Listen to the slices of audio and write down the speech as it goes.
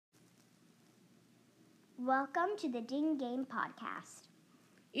Welcome to the Ding Game Podcast.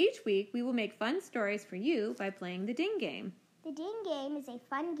 Each week, we will make fun stories for you by playing the Ding Game. The Ding Game is a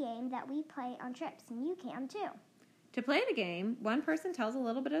fun game that we play on trips, and you can too. To play the game, one person tells a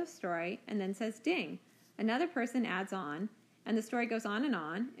little bit of a story and then says ding. Another person adds on, and the story goes on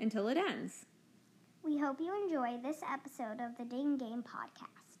until it ends. We hope you enjoy this episode of the Ding Game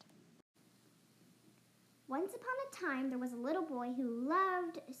Podcast. Once upon a time, there was a little boy who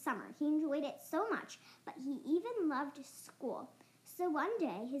loved summer. He enjoyed it so much, but he even loved school. So one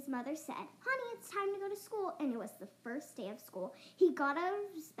day, his mother said, "Honey, it's time to go to school." And it was the first day of school. He got out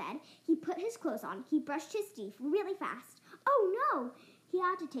of his bed, he put his clothes on, he brushed his teeth really fast. Oh no! He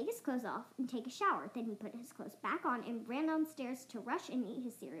had to take his clothes off and take a shower. Then he put his clothes back on and ran downstairs to rush and eat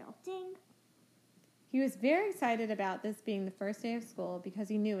his cereal. Ding! He was very excited about this being the first day of school because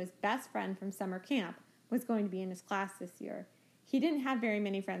he knew his best friend from summer camp was going to be in his class this year. He didn't have very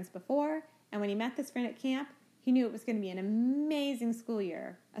many friends before, and when he met this friend at camp, he knew it was going to be an amazing school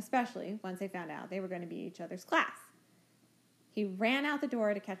year, especially once they found out they were going to be each other's class. He ran out the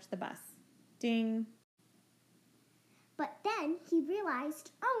door to catch the bus. Ding! But then he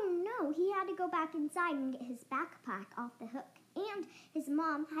realized, oh no, he had to go back inside and get his backpack off the hook. And his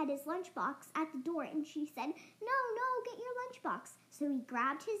mom had his lunchbox at the door, and she said, no, get your lunchbox. So he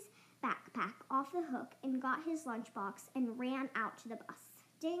grabbed his backpack off the hook and got his lunchbox and ran out to the bus.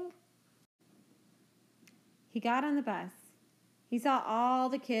 Ding! He got on the bus. He saw all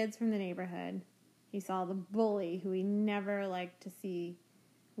the kids from the neighborhood. He saw the bully who he never liked to see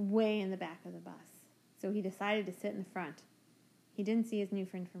way in the back of the bus. So he decided to sit in the front. He didn't see his new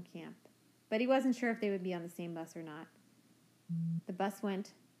friend from camp, but he wasn't sure if they would be on the same bus or not. The bus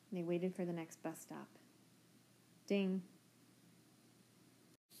went, and they waited for the next bus stop. Ding!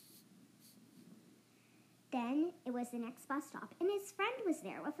 Then it was the next bus stop, and his friend was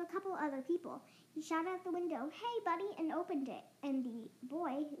there with a couple other people. He shouted out the window, "Hey, buddy," and opened it. And the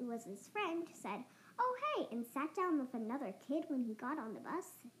boy, who was his friend, said, "Oh, hey," and sat down with another kid when he got on the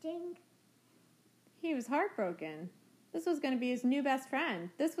bus. Ding! He was heartbroken. This was going to be his new best friend.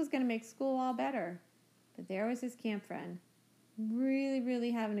 This was going to make school all better. But there was his camp friend,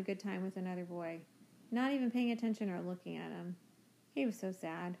 really having a good time with another boy, not even paying attention or looking at him. He was so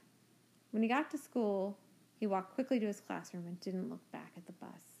sad. When he got to school, he walked quickly to his classroom and didn't look back at the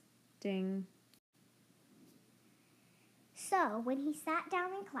bus. Ding! So, when he sat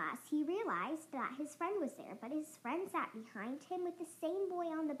down in class, he realized that his friend was there, but his friend sat behind him with the same boy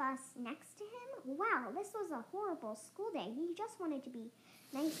on the bus next to him. Wow, this was a horrible school day. He just wanted to be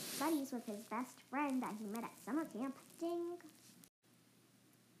nice buddies with his best friend that he met at summer camp. Ding!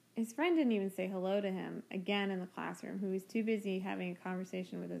 His friend didn't even say hello to him again in the classroom, who was too busy having a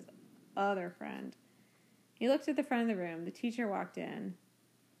conversation with his other friend. He looked at the front of the room. The teacher walked in.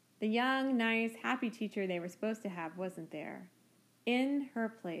 The young, nice, happy teacher they were supposed to have wasn't there. In her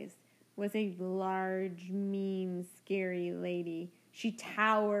place was a large, mean, scary lady. She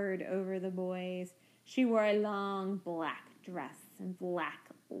towered over the boys. She wore a long black dress and black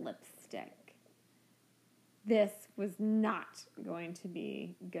lipstick. This was not going to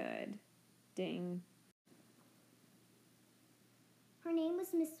be good. Ding. Her name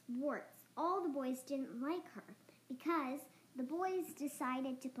was Miss Warts. All the boys didn't like her because the boys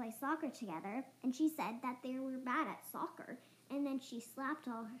decided to play soccer together, and she said that they were bad at soccer, and then she slapped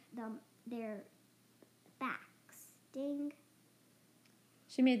all their backs. Ding!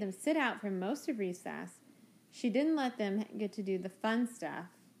 She made them sit out for most of recess. She didn't let them get to do the fun stuff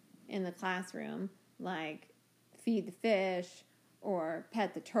in the classroom, like feed the fish or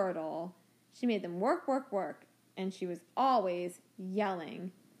pet the turtle. She made them work, and she was always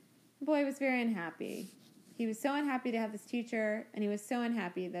yelling. The boy was very unhappy. He was so unhappy to have this teacher, and he was so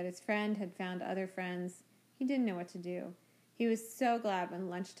unhappy that his friend had found other friends. He didn't know what to do. He was so glad when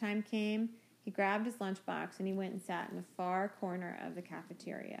lunchtime came. He grabbed his lunchbox, and he went and sat in the far corner of the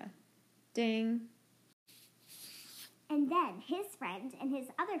cafeteria. Ding! And then his friend and his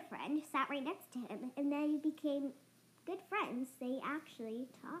other friend sat right next to him, and they became good friends. They actually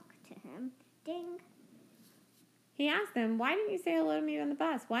talked to him. Ding! He asked them, "Why didn't you say hello to me on the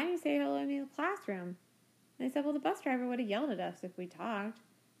bus? Why didn't you say hello to me in the classroom?" And they said, "Well, the bus driver would have yelled at us if we talked.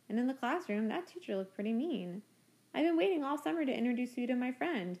 And in the classroom, that teacher looked pretty mean. I've been waiting all summer to introduce you to my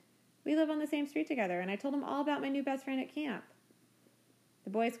friend. We live on the same street together, and I told him all about my new best friend at camp." The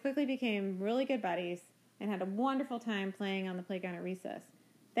boys quickly became really good buddies and had a wonderful time playing on the playground at recess.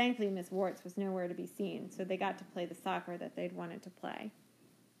 Thankfully, Miss Warts was nowhere to be seen, so they got to play the soccer that they'd wanted to play.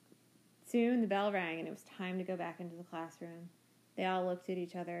 Soon the bell rang, and it was time to go back into the classroom. They all looked at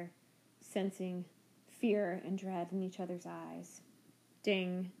each other, sensing fear and dread in each other's eyes.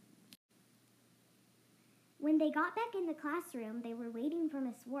 Ding. When they got back in the classroom, they were waiting for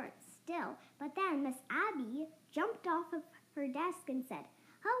Miss Wertz still, but then Miss Abby jumped off of her desk and said,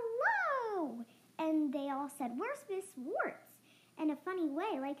 "Hello!" And they all said, "Where's Miss Wertz?" In a funny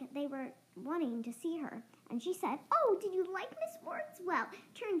way, like they were wanting to see her. And she said, "Oh, did you like Miss Wertz? Well,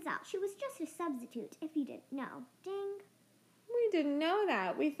 turns out she was just a substitute, if you didn't know." Ding. We didn't know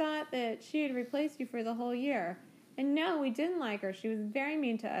that. We thought that she had replaced you for the whole year. And no, we didn't like her. She was very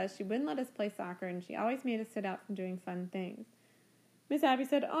mean to us. She wouldn't let us play soccer, and she always made us sit out from doing fun things. Miss Abby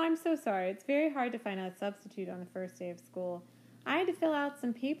said, "Oh, I'm so sorry. It's very hard to find a substitute on the first day of school. I had to fill out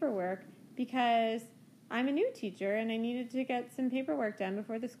some paperwork because I'm a new teacher, and I needed to get some paperwork done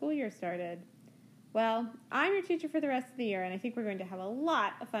before the school year started. Well, I'm your teacher for the rest of the year, and I think we're going to have a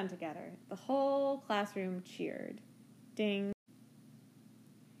lot of fun together." The whole classroom cheered. Ding.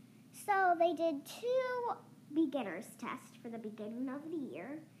 So they did 2 beginners tests for the beginning of the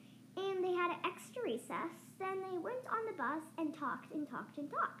year, and they had an extra recess. Then they went on the bus and talked and talked and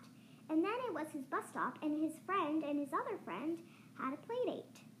talked. And then it was his bus stop, and his friend and his other friend had a play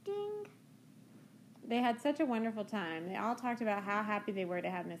date. Ding. They had such a wonderful time. They all talked about how happy they were to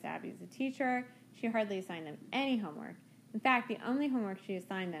have Miss Abby as a teacher. She hardly assigned them any homework. In fact, the only homework she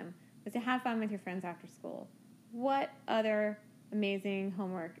assigned them was to have fun with your friends after school. What other amazing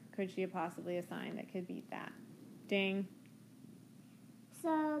homework could she have possibly assigned that could beat that? Ding.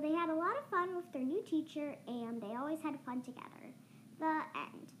 So they had a lot of fun with their new teacher, and they always had fun together. The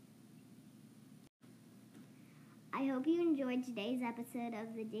end. I hope you enjoyed today's episode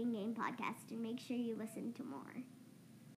of the Ding Game Podcast, and make sure you listen to more.